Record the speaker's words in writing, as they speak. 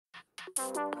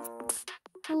Hello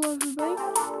everybody.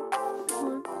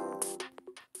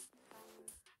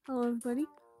 Hello everybody.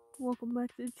 Welcome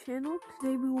back to the channel.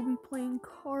 Today we will be playing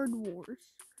Card Wars.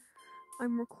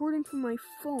 I'm recording from my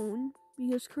phone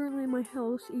because currently in my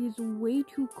house it is way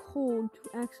too cold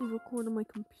to actually record on my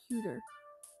computer.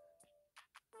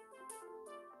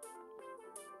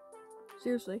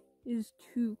 Seriously, it is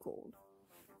too cold.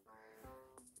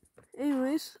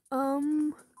 Anyways,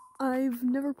 I've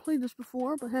never played this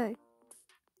before, but hey,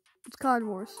 it's Card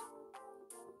Wars.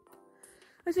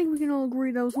 I think we can all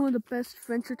agree that was one of the best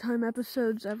Adventure Time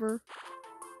episodes ever.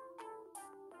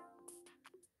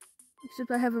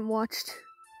 Except I haven't watched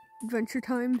Adventure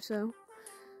Time, so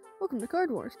welcome to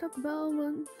Card Wars. Talk about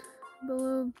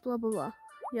blah blah blah.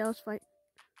 Yeah, let's fight.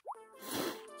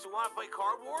 So want to play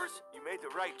Card Wars? You made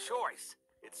the right choice.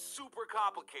 It's super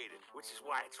complicated, which is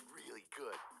why it's really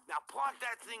good. Now plonk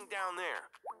that thing down there.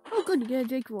 Oh, good, you get a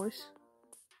Jake voice.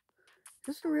 Is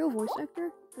this the real voice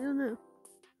actor? I don't know.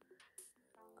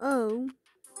 Oh,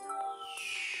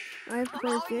 I have to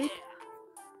play as Jake.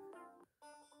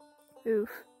 Yeah. Oof.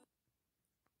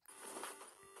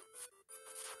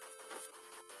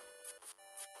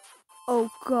 Oh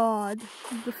God,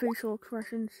 the facial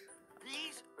expressions.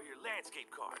 These are your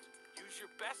landscape cards. Use your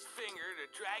best finger to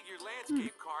drag your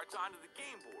landscape cards onto the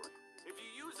game board. If you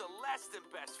use a less than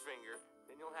best finger,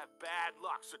 then you'll have bad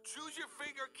luck. So choose your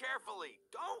finger carefully.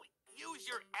 Don't use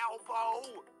your elbow.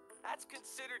 That's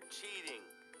considered cheating.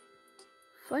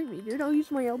 Fight me, dude. I'll use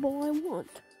my elbow when I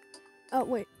want. Oh,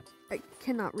 wait. I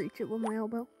cannot reach it with my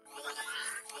elbow.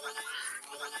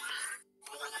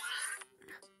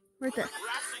 Right there.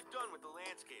 We're actually done with the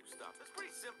landscape stuff. That's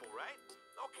pretty simple, right?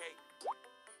 Okay.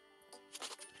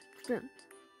 Done.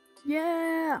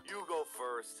 Yeah! You go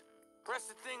first. Press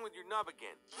the thing with your nub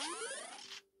again.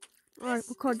 Alright,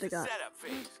 what cards I got? Setup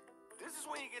phase. This is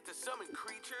when you get to summon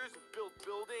creatures, build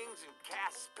buildings, and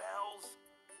cast spells.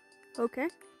 Okay.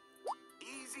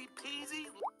 Easy peasy.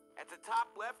 At the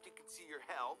top left, you can see your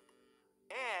health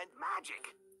and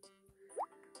magic.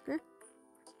 Okay.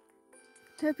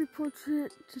 Tap your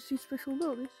portrait to see special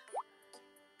abilities.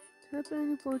 Tap on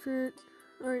your portrait.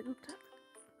 Alright, we'll tap.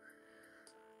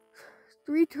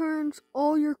 3 turns,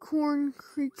 all your corn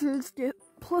creatures get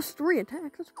 +3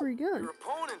 attack. That's pretty good. Your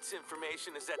opponent's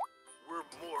information is that we're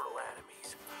mortal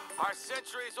enemies. Our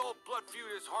centuries-old blood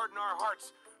feud has hardened our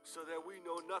hearts so that we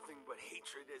know nothing but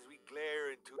hatred as we glare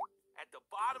into... At the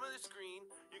bottom of the screen,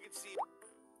 you can see...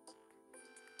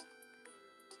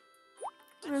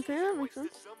 Okay, that makes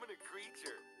sense. To summon a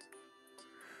creature.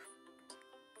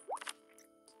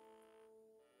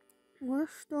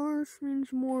 Less stars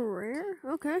means more rare?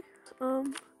 Okay. I'll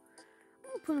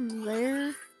put him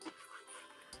there.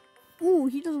 Ooh,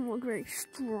 he doesn't look very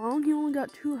strong. He only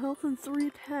got 2 health and 3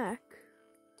 attack.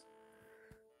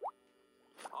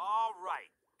 All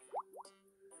right.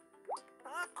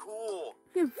 Ah, cool.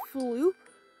 He flew.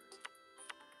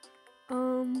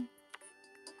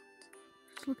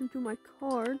 Just looking through my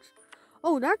cards.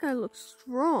 Oh, that guy looks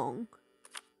strong.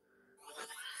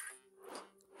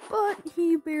 But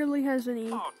he barely has any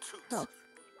health.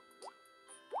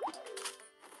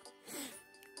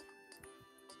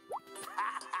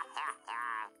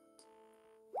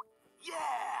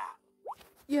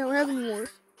 Yeah, we're having wars.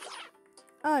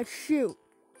 Ah, shoot.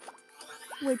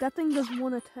 Wait, that thing does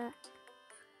 1 attack.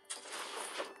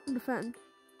 Defend.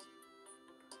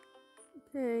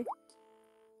 Okay.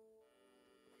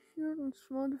 Shield and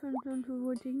small defense zone to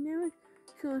avoid taking damage.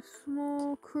 Shield and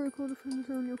small critical defense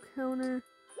zone you'll counter.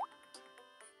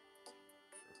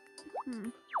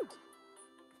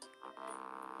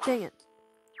 Dang it.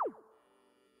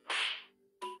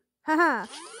 Haha!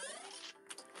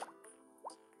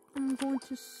 I'm going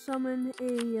to summon a,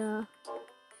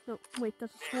 no, wait,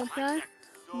 that's a swamp guy.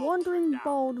 Wandering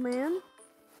Bald Man.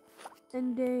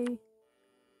 And a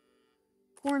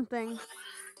horn thing.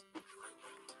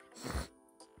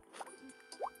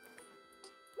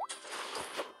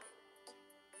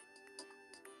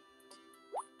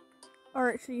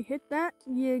 Alright, so you hit that,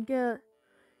 you get,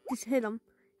 just hit him.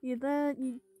 You get that,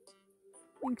 you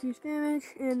increase damage,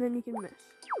 and then you can miss.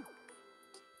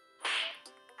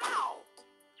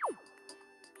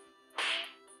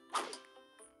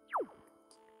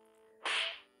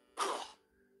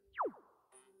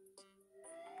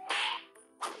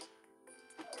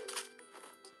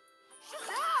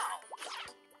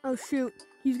 Oh shoot,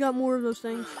 he's got more of those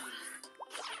things.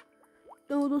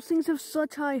 No, those things have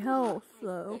such high health,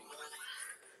 though.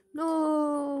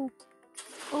 No!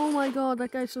 Oh my god,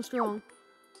 that guy's so strong.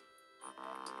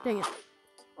 Dang it.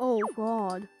 Oh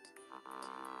god.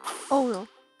 Oh no.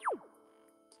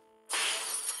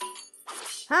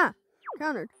 Ha!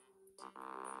 Countered.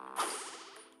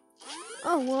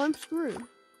 Oh, well, I'm screwed.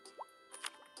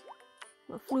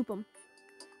 I'll floop him.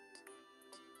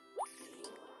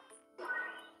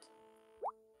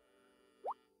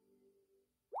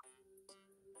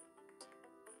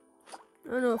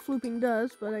 I don't know what flooping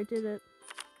does, but I did it.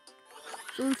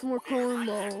 Doing some more corn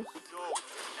balls.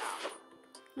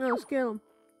 No, let's kill him.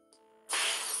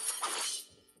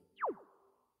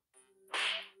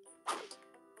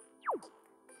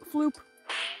 Floop.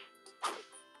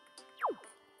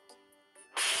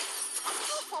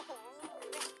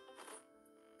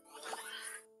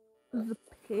 The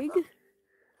pig?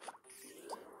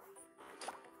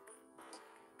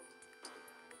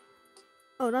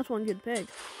 Oh, that's one good pig.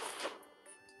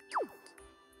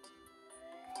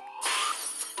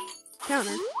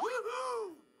 Counter.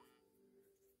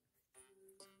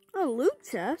 Oh, loot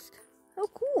chest? How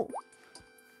cool.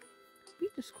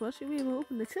 Beat this quest, you'll be able to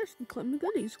open the chest and claim the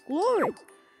goodies. Glory!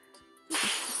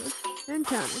 And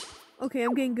counter. Okay,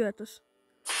 I'm getting good at this.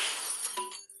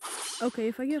 Okay,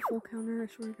 if I get full counter, I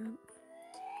swear to God.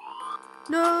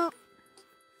 No!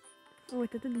 Oh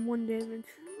wait, that did 1 damage.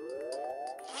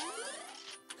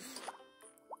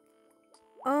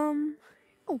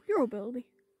 Oh, hero ability.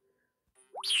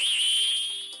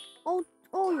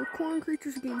 Oh, your corn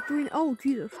creatures gain 3. Oh,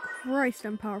 Jesus Christ,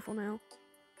 I'm powerful now.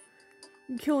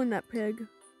 I'm killing that pig.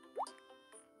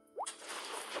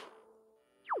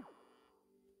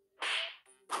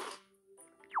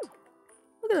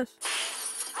 Look at this.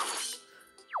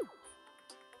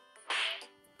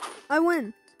 I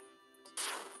win.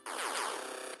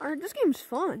 Alright, this game's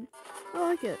fun. I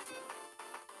like it.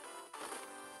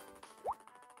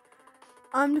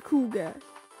 I'm the cool guy.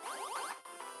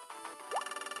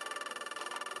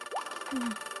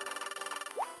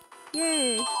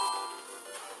 Yay!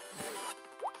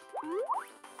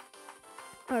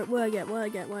 Alright, what I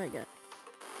get?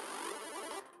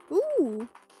 Ooh!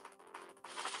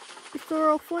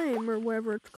 Thorough Flame, or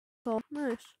whatever it's called.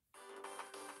 Nice.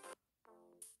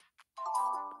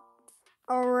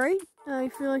 Alright, I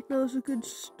feel like that was a good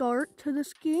start to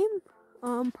this game.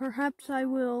 Perhaps I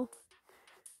will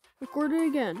record it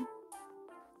again.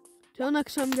 Till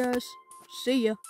next time, guys. See ya.